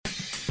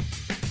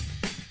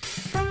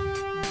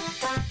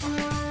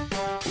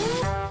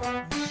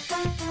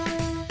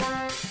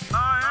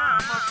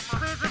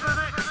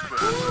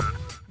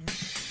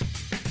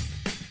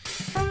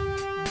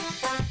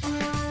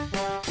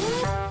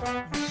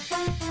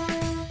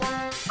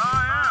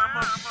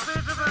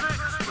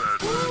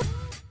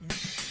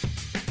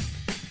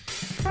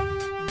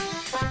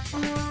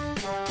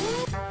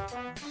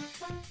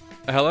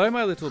Hello,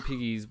 my little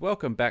piggies.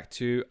 Welcome back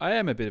to I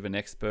Am a Bit of an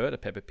Expert, a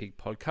Peppa Pig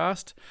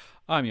podcast.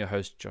 I'm your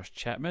host, Josh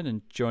Chapman,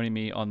 and joining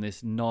me on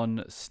this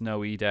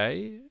non-snowy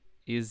day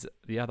is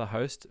the other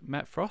host,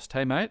 Matt Frost.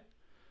 Hey, mate.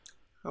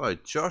 Hello,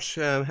 Josh.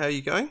 How are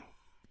you going?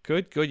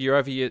 Good. You're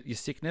over your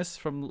sickness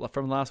from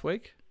last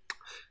week?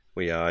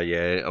 We are,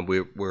 yeah, and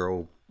we're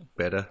all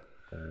better.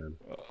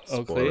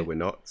 Spoiler, we're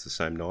not. It's the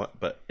same night,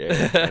 but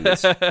yeah, and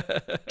it's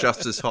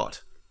just as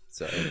hot.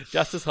 So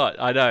just as hot,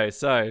 I know.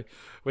 So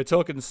we're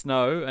talking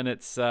snow, and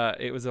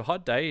it was a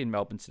hot day in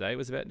Melbourne today. It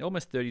was about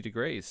almost 30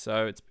 degrees,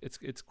 so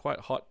it's quite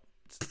hot.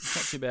 It's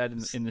not too bad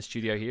in the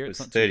studio here. It's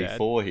not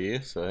 34 too bad.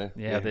 Here, so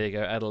yeah, there you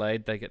go.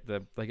 Adelaide, they get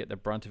the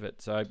brunt of it.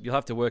 So you'll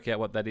have to work out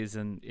what that is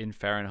in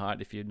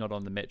Fahrenheit if you're not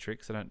on the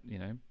metrics. I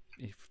don't,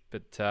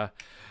 but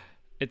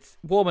it's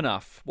warm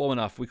enough.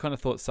 We kind of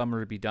thought summer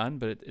would be done,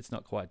 but it's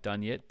not quite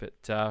done yet.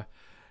 But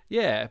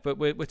yeah, but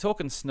we're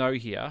talking snow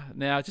here.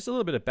 Now, just a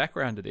little bit of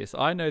background to this.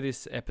 I know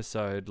this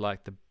episode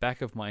like the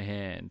back of my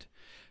hand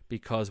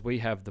because we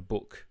have the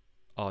book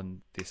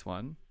on this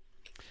one.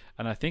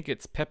 And I think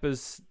it's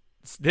Peppa's...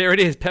 There it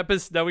is,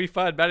 Peppa's Snowy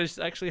Fun. Matt is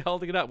actually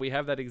holding it up. We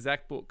have that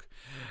exact book.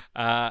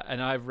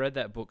 And I've read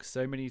that book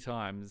so many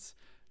times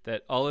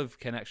that Olive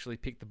can actually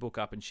pick the book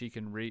up and she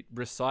can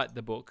recite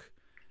the book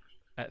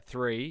at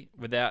 3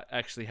 without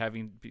actually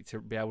having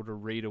to be able to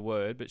read a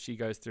word, but she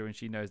goes through and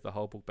she knows the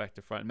whole book back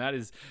to front. Matt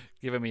is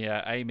giving me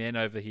a amen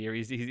over here.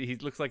 He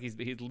looks like he's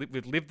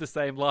lived the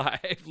same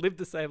life. Lived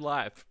the same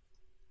life.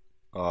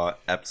 Oh,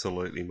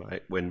 absolutely,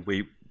 mate. When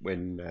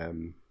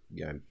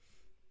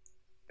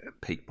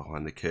peek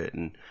behind the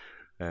curtain,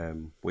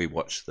 we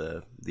watch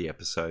the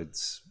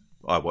episodes.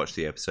 I watch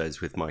the episodes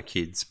with my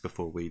kids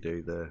before we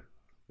do the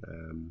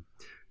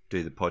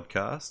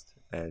podcast,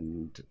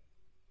 and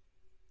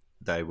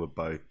they were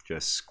both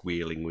just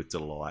squealing with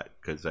delight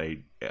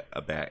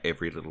about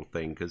every little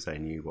thing because they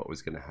knew what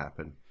was going to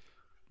happen.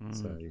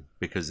 So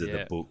because of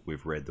the book,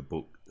 we've read the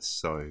book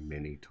so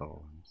many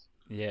times.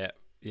 Yeah.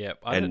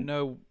 I don't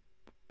know.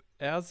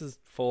 Ours has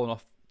fallen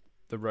off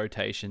the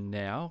rotation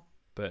now,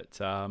 but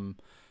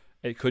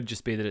it could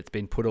just be that it's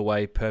been put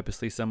away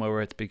purposely somewhere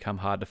where it's become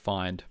hard to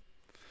find.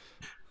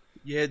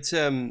 Yeah, it's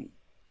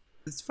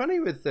funny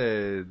with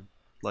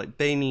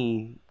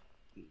Beanie.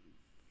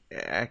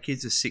 Our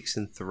kids are 6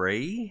 and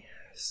 3,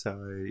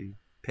 so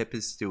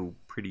Peppa's still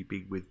pretty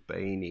big with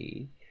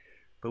Beanie.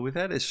 But we've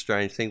had a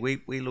strange thing.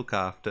 We look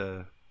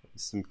after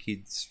some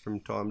kids from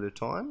time to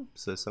time,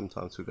 so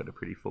sometimes we've got a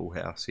pretty full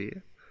house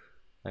here.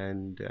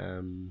 And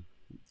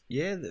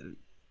the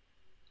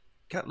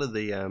couple of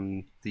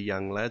the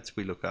young lads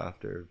we look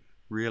after have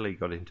really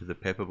got into the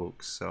Peppa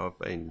books. So I've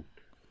been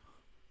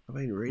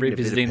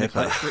revisiting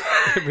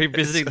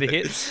revisiting the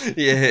hits.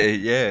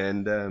 Yeah,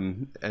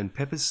 and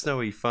Peppa's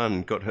Snowy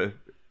Fun got her,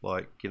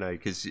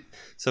 because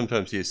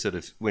sometimes you sort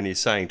of, when you're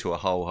saying to a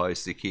whole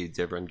host of kids,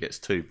 everyone gets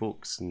 2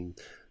 books, and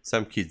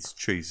some kids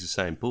choose the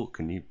same book,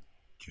 and you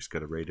just got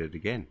to read it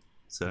again.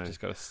 So you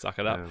just got to suck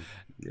it up.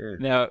 Yeah.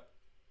 Now,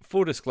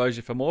 full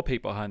disclosure for more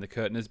people behind the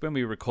curtain is when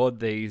we record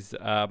these,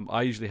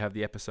 I usually have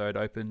the episode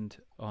opened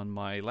on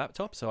my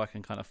laptop so I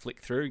can kind of flick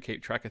through and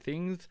keep track of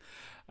things.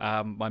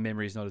 My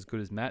memory is not as good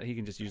as Matt. He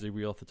can just usually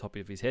reel off the top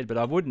of his head, but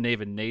I wouldn't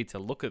even need to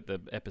look at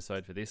the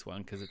episode for this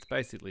one because it's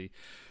basically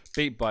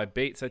beat by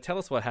beat. So tell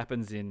us what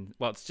happens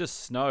it's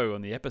just snow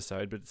on the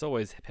episode, but it's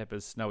always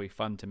Peppa's Snowy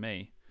Fun to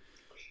me.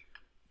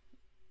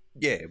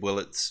 Yeah, well,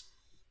 it's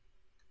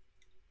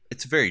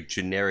a very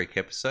generic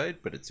episode,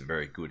 but it's a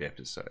very good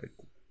episode.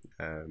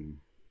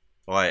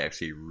 I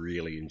actually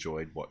really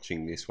enjoyed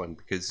watching this one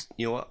because,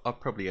 you know what, I've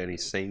probably only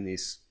seen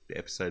this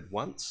episode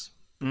once.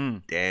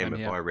 Damn,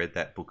 if I read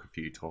that book a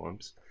few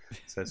times.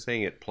 So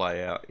seeing it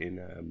play out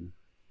in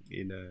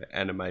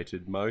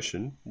animated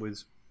motion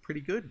was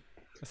pretty good.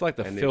 It's like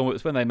film.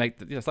 It's when they make.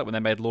 It's like when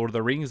they made Lord of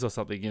the Rings or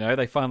something.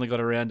 They finally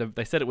got around to.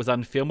 They said it was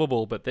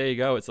unfilmable, but there you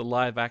go. It's a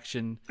live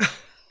action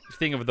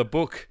thing of the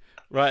book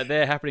right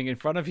there happening in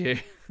front of you.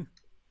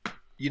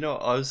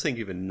 I was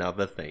thinking of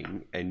another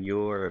thing, and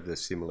you're of the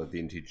similar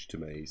vintage to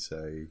me,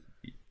 so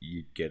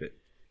you'd get it.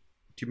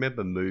 Do you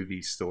remember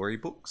movie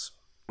storybooks?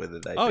 Whether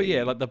they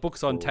like the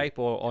books on tape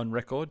or on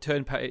record.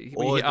 Turn page.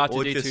 When you hear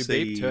R2D2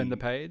 beep, turn the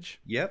page.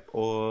 Yep,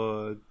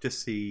 or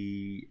just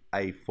the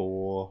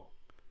A4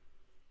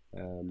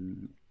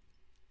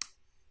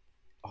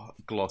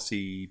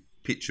 glossy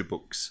picture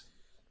books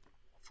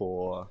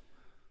for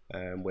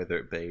whether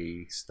it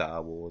be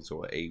Star Wars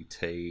or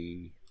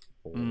E.T.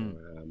 or...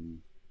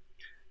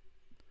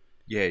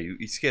 you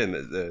get them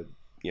at the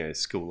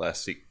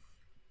Scholastic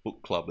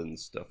Book Club and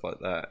stuff like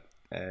that.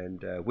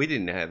 And we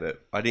didn't have it.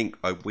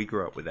 We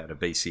grew up without a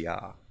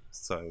VCR,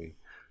 so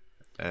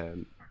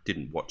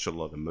didn't watch a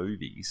lot of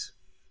movies.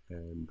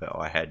 But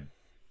I had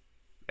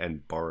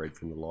and borrowed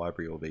from the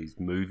library all these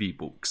movie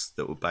books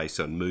that were based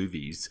on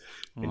movies.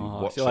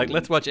 And so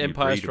let's watch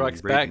Empire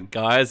Strikes Back,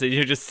 guys, and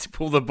you just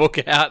pull the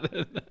book out.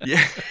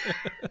 Yeah.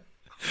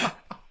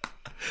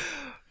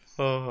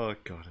 Oh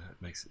God,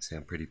 that makes it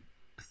sound pretty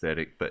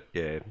pathetic, but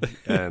yeah.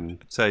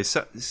 So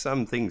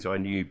some things I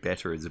knew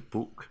better as a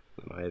book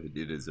than I ever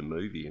did as a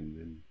movie, and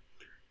then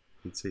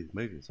you'd see the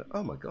movie and say,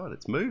 "Oh my god,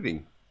 it's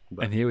moving!"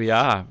 But, and here we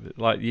are,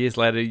 like years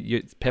later.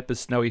 Pepper's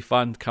Snowy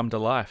Fun come to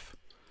life.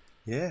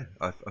 Yeah,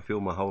 I feel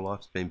my whole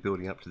life's been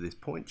building up to this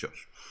point,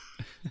 Josh.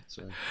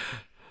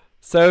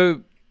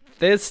 So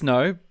there's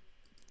snow.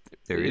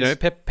 There is.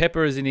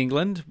 Pepper is in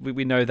England.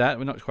 We know that.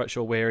 We're not quite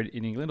sure where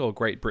in England or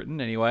Great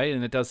Britain anyway.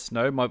 And it does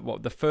snow.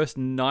 The first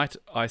night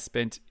I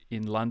spent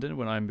in London,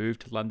 when I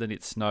moved to London,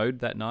 it snowed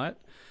that night.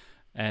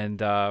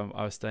 And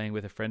I was staying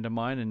with a friend of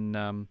mine,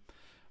 and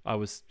I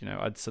was,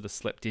 I'd sort of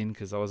slept in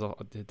because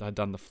I'd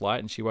done the flight,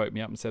 and she woke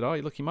me up and said, "Oh,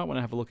 look, you might want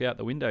to have a look out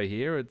the window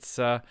here.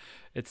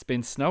 It's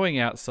been snowing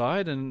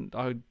outside." And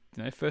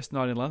first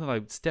night in London,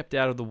 I stepped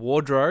out of the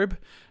wardrobe,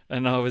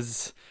 and there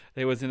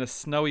was in a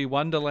snowy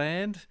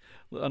wonderland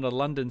on a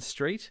London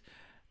street,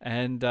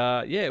 and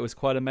it was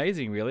quite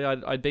amazing, really.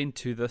 I'd been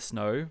to the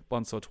snow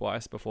once or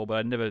twice before, but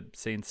I'd never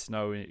seen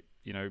snow,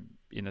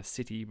 in a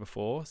city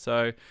before.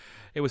 So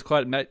it was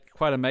quite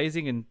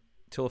amazing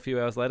until a few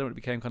hours later when it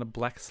became kind of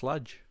black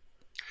sludge.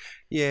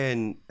 Yeah,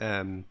 and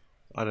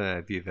I don't know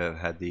if you've ever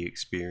had the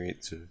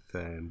experience of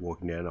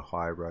walking down a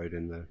high road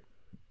and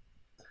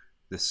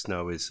the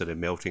snow is sort of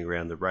melting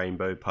around the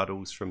rainbow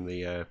puddles from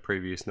the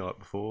previous night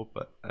before.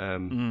 But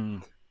yeah,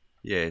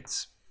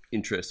 it's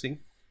interesting.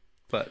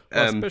 But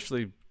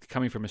especially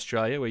coming from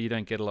Australia, where you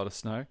don't get a lot of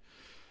snow.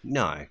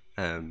 No,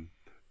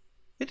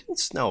 it didn't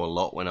snow a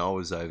lot when I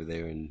was over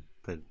there,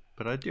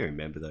 but I do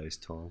remember those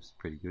times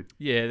pretty good.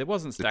 Yeah, there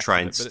wasn't the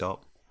train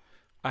stop.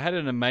 I had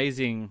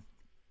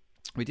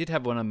we did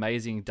have one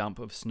amazing dump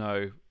of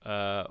snow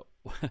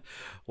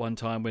one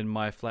time when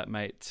my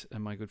flatmate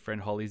and my good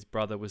friend Holly's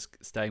brother was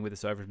staying with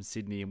us over from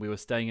Sydney, and we were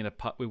staying in a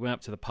pub. We went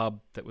up to the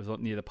pub that was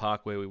near the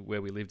park where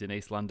we lived in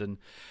East London,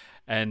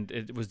 and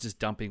it was just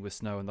dumping with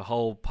snow, and the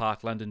whole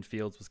Park London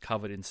Fields was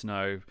covered in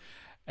snow.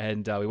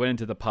 And we went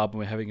into the pub and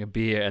we were having a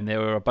beer, and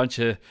there were a bunch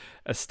of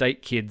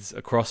estate kids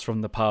across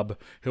from the pub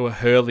who were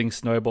hurling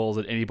snowballs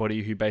at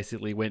anybody who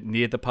basically went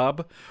near the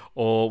pub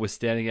or was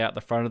standing out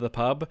the front of the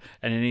pub.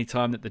 And any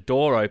time that the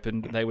door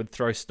opened, they would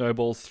throw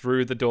snowballs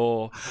through the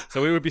door.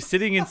 So we would be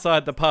sitting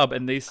inside the pub,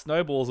 and these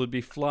snowballs would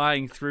be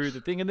flying through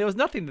the thing, and there was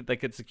nothing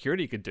that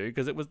security could do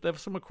because they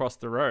was from across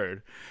the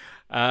road.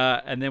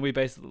 And then we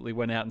basically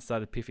went out and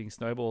started piffing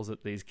snowballs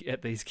at these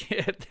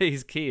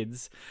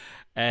kids,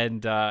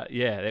 and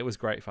it was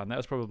great fun. That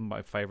was probably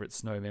my favourite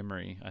snow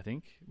memory. I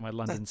think my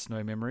London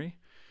snow memory.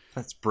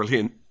 That's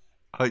brilliant.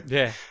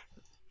 Yeah,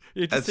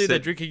 you just see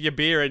them drinking your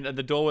beer, and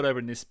the door would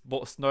open. This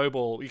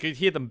snowball, you could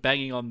hear them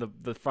banging on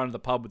the front of the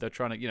pub. They're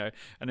trying to,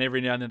 and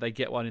every now and then they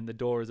get one in the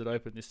door as it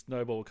opened. This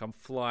snowball will come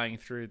flying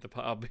through the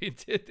pub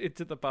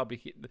into the pub,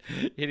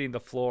 hitting the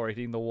floor,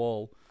 hitting the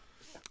wall.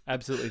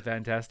 Absolutely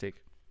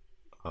fantastic.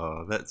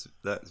 Oh, that's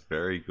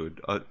very good.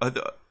 I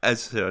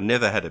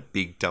never had a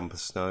big dump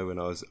of snow when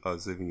I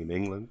was living in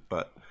England,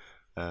 but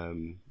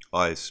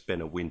I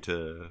spent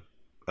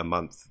a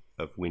month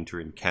of winter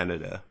in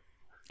Canada.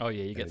 Oh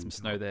yeah, you get some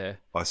snow there.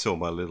 I saw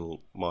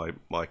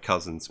my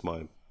cousins,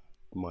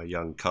 my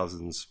young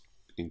cousins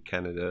in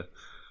Canada,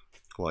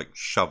 like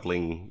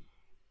shoveling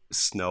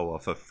snow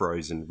off a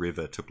frozen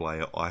river to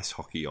play ice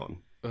hockey on.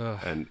 Ugh.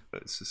 And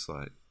it's just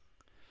like.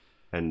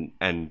 And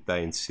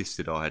they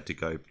insisted I had to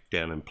go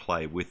down and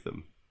play with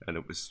them, and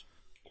it was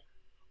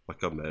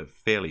like I'm a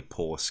fairly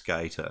poor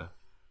skater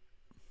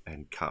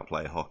and can't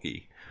play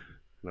hockey,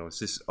 and I was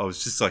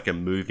just like a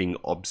moving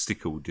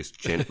obstacle, just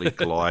gently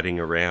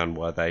gliding around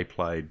while they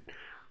played.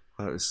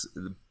 It was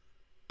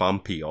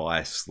bumpy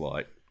ice,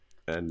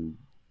 and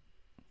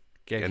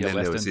then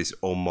there was this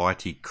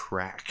almighty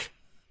crack,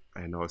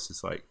 and I was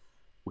just like,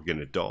 "We're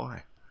gonna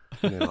die,"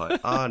 and they're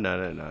like, "Oh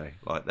no,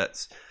 like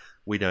that's."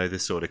 We know the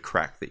sort of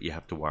crack that you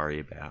have to worry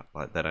about.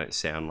 Like, they don't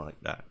sound like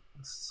that.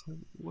 So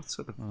what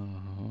sort of...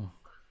 Oh.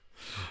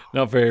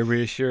 Not very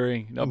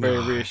reassuring. Not very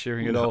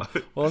reassuring at all.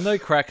 Well, no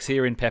cracks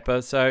here in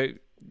Pepper. So,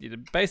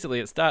 basically,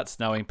 it starts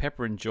snowing.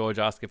 Pepper and George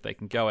ask if they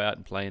can go out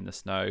and play in the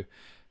snow.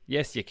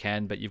 Yes, you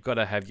can, but you've got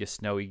to have your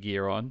snowy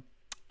gear on.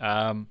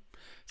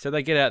 So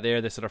they get out there.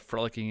 They're sort of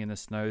frolicking in the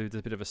snow. There's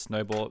a bit of a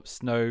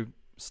snow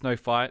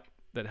fight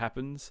that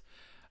happens.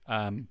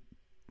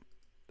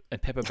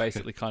 And Pepper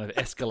basically kind of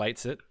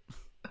escalates it.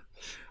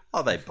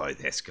 Oh, they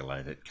both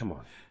escalate it. Come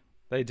on.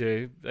 They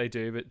do.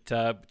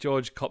 But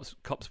George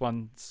cops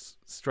one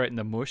straight in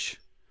the mush.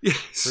 Yeah,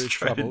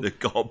 straight in the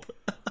gob.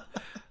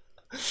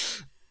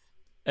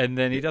 And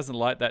then he doesn't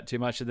like that too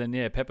much. And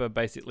then, Pepper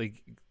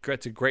basically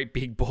gets a great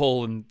big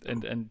ball and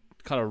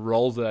kind of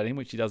rolls it at him,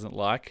 which he doesn't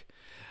like.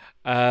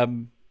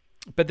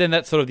 But then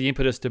that's sort of the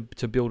impetus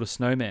to build a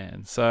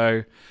snowman.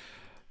 So...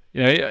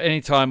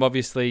 anytime,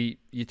 obviously,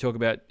 you talk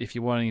about if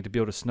you're wanting to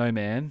build a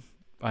snowman,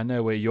 I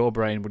know where your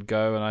brain would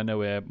go and I know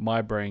where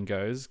my brain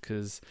goes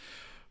because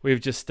we've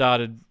just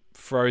started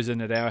Frozen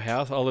at our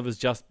house. Oliver's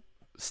just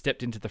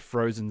stepped into the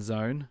Frozen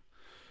zone.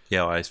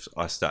 Yeah,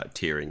 I start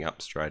tearing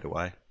up straight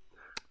away.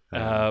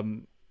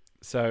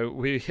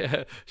 So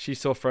she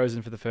saw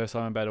Frozen for the first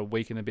time about a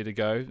week and a bit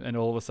ago, and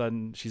all of a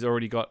sudden she's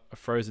already got a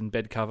Frozen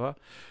bed cover.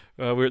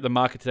 We were at the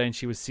market today, and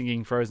she was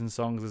singing Frozen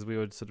songs as we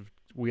were sort of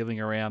wheeling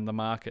around the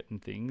market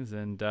and things.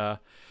 And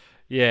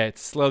yeah,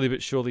 it's slowly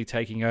but surely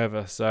taking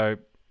over. So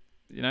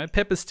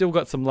Pepper's still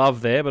got some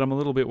love there, but I'm a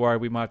little bit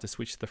worried we might have to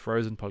switch to the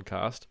Frozen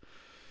podcast.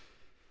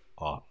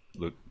 Oh,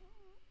 look,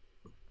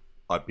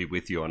 I'd be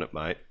with you on it,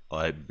 mate.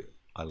 I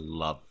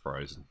love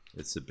Frozen.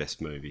 It's the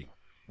best movie.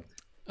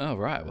 Oh,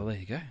 right. Well, there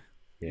you go.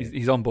 Yeah.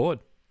 He's on board.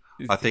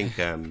 I think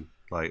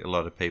like a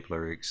lot of people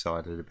are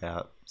excited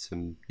about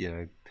some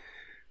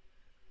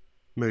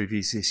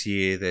movies this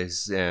year.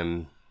 There's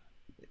a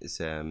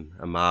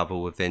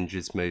Marvel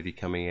Avengers movie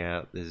coming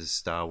out. There's a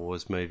Star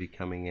Wars movie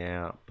coming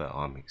out. But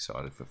I'm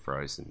excited for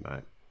Frozen,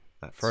 mate.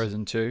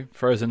 Frozen 2.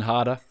 Frozen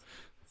harder.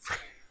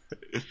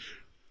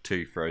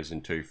 2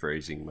 Frozen, 2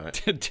 freezing,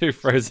 mate. 2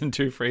 Frozen,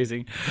 2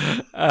 freezing.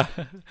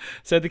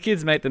 So the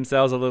kids make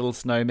themselves a little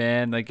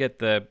snowman. They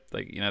get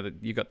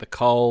you got the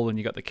coal and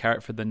you got the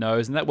carrot for the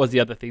nose, and that was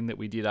the other thing that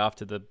we did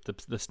after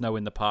the snow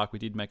in the park. We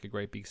did make a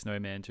great big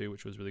snowman too,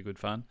 which was really good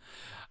fun.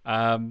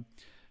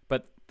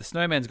 But the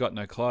snowman's got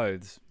no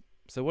clothes.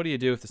 So what do you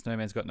do if the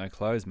snowman's got no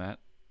clothes, Matt?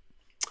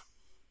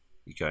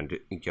 You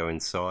go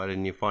inside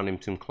and you find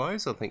him some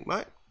clothes, I think,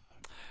 mate.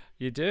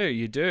 You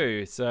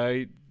do.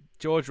 So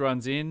George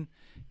runs in.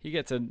 He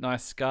gets a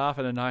nice scarf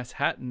and a nice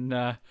hat,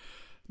 and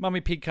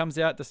Mummy Pig comes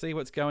out to see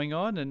what's going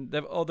on, and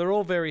they're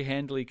all very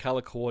handily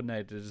colour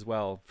coordinated as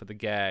well for the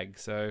gag.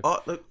 So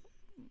look,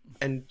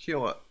 and you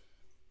know what?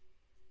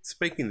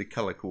 Speaking of the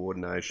colour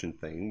coordination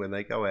thing, when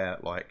they go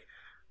out, like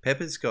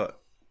Pepper's got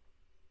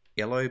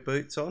yellow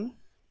boots on,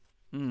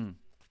 and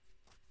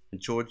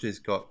George has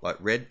got like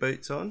red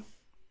boots on,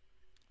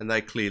 and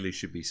they clearly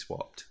should be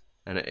swapped.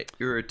 And it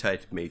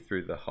irritated me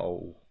through the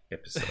whole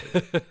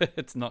episode.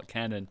 It's not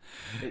canon.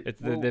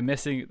 They're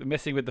messing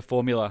with the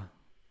formula.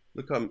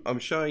 Look, I'm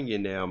showing you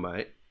now,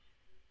 mate.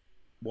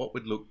 What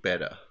would look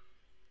better?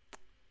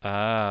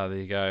 Ah, there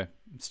you go.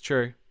 It's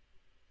true.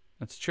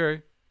 That's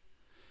true.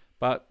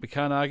 But we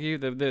can't argue.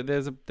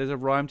 There's a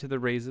rhyme to the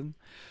reason.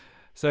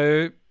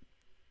 So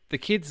the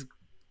kids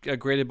are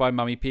greeted by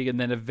Mummy Pig,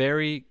 and then a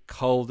very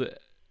cold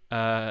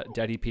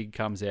Daddy Pig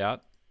comes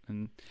out,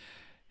 and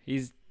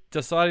he's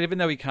decided, even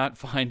though he can't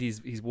find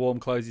his warm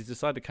clothes, he's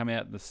decided to come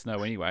out in the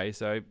snow anyway.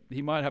 So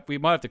we might have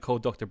to call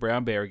Dr.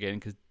 Brown Bear again,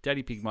 because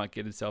Daddy Pig might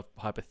get himself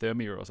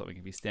hypothermia or something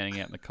if he's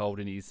standing out in the cold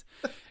in his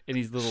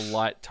little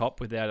light top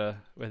without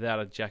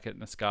a jacket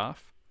and a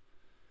scarf.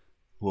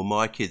 Well,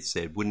 my kids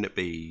said, wouldn't it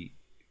be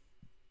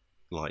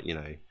like,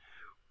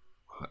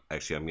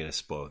 actually, I'm going to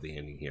spoil the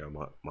ending here.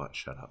 I might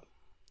shut up.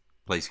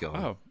 Please go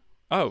on.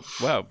 Oh,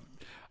 well,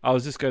 I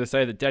was just going to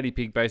say that Daddy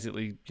Pig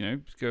basically,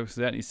 goes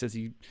out and he says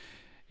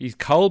he's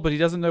cold, but he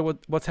doesn't know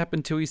what's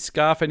happened to his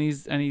scarf and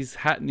his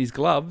hat and his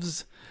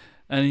gloves.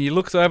 And he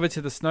looks over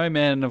to the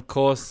snowman, and of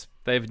course,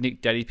 they've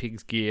nicked Daddy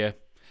Pig's gear.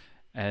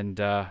 And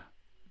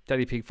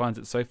Daddy Pig finds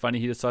it so funny,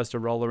 he decides to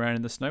roll around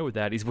in the snow with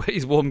that.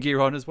 He's warm gear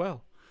on as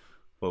well.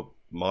 Well,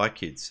 my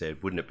kids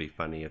said, wouldn't it be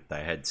funny if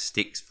they had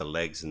sticks for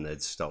legs and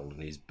they'd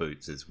stolen his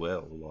boots as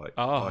well?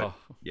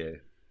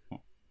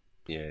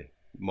 Yeah.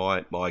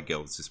 My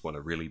girls just want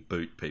to really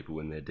boot people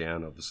when they're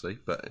down, obviously,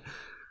 but...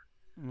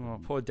 Oh,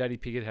 poor Daddy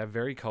Pig would have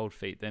very cold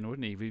feet then,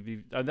 wouldn't he?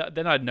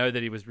 Then I'd know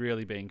that he was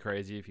really being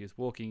crazy if he was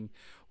walking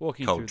cold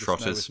through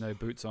trotters. the snow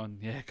with no boots on.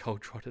 Yeah,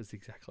 cold trotters,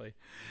 exactly.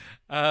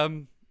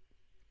 And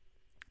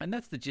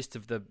that's the gist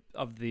of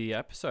the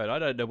episode. I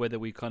don't know whether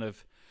we kind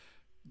of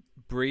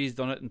breezed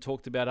on it and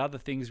talked about other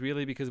things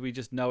really, because we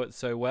just know it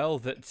so well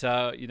that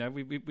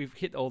we've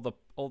hit all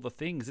the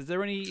things. Is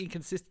there any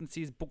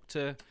inconsistencies book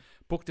to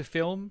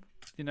film?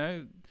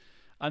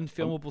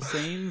 Unfilmable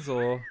scenes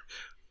or?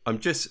 I'm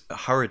just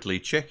hurriedly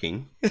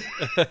checking.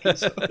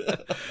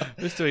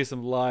 Just doing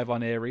some live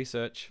on air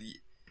research.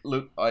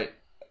 Look,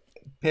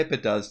 Pepper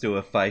does do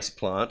a face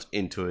plant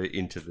into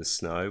the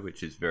snow,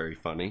 which is very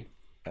funny.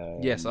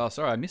 Yes. Oh,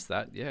 sorry, I missed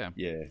that. Yeah.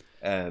 Yeah.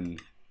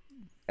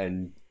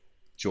 And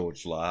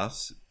George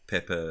laughs.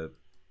 Pepper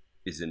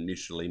is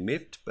initially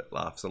miffed, but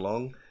laughs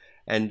along.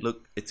 And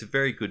look, it's a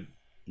very good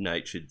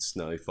natured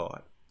snow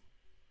fight.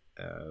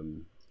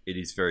 It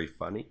is very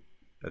funny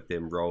of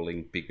them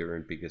rolling bigger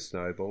and bigger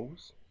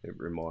snowballs. It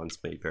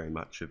reminds me very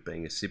much of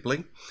being a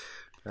sibling.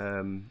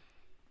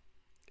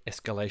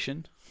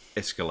 Escalation.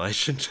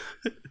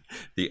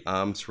 The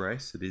arms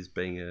race it is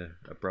being a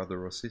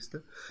brother or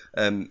sister.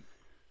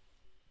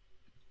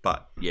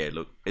 But yeah,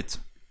 look, it's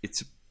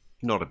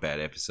not a bad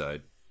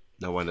episode.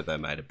 No wonder they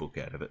made a book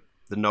out of it.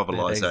 The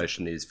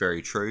novelisation is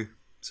very true.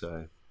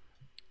 So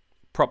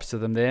props to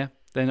them there.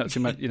 They're not too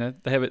much, they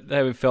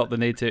haven't felt the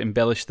need to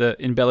embellish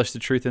the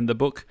truth in the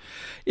book.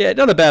 Yeah,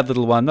 not a bad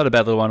little one,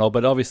 all.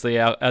 But obviously,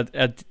 our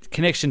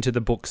connection to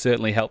the book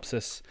certainly helps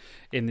us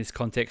in this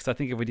context. I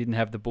think if we didn't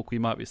have the book, we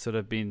might be sort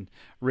of been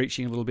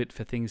reaching a little bit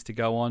for things to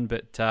go on.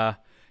 But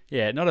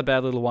yeah, not a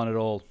bad little one at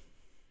all.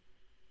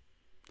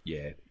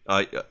 Yeah,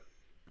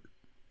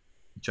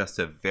 just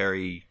a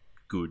very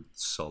good,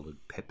 solid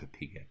Peppa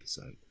Pig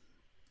episode.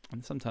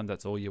 And sometimes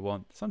that's all you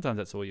want.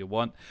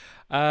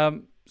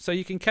 So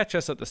you can catch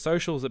us at the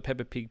socials at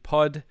Peppa Pig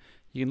Pod.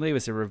 You can leave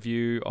us a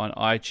review on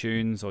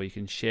iTunes, or you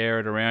can share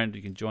it around.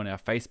 You can join our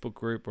Facebook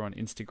group. We're on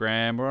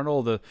Instagram. We're on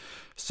all the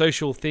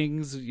social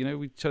things. You know,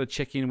 we try to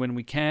check in when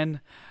we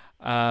can.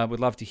 We'd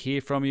love to hear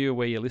from you,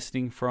 where you're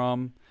listening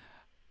from.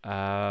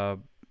 Yeah,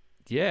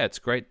 it's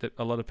great that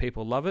a lot of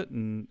people love it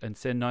and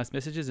send nice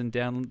messages and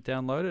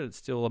download it. It's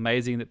still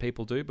amazing that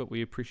people do, but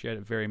we appreciate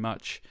it very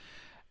much.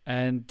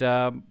 And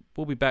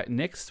we'll be back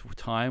next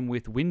time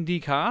with Windy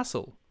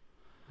Castle.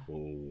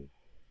 Oh,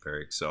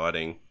 very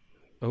exciting.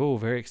 Oh,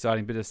 very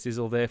exciting bit of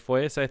sizzle there for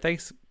you. So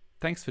thanks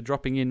for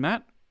dropping in,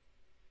 Matt.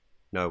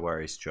 No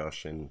worries,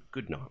 Josh, and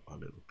good night, my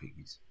little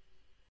piggies.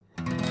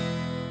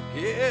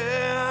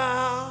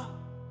 Yeah,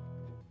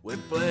 we're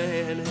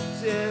playing a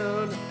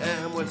tune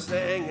and we're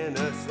singing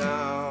a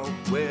song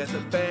with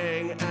a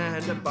bang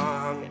and a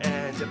bong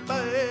and a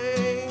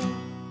bang.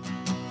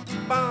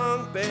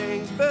 Bong,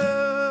 bang,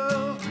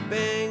 boo,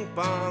 bing,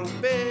 bong,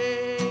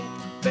 bing,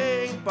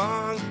 bing,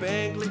 bong,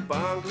 bangly,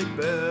 bongly,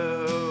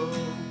 boo.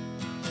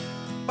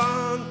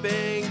 Bong,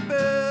 bing,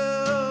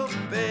 boo,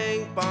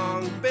 bing,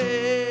 bong,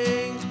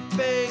 bing,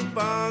 bing,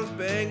 bong,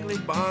 bangly,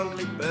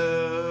 bongly,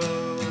 boo.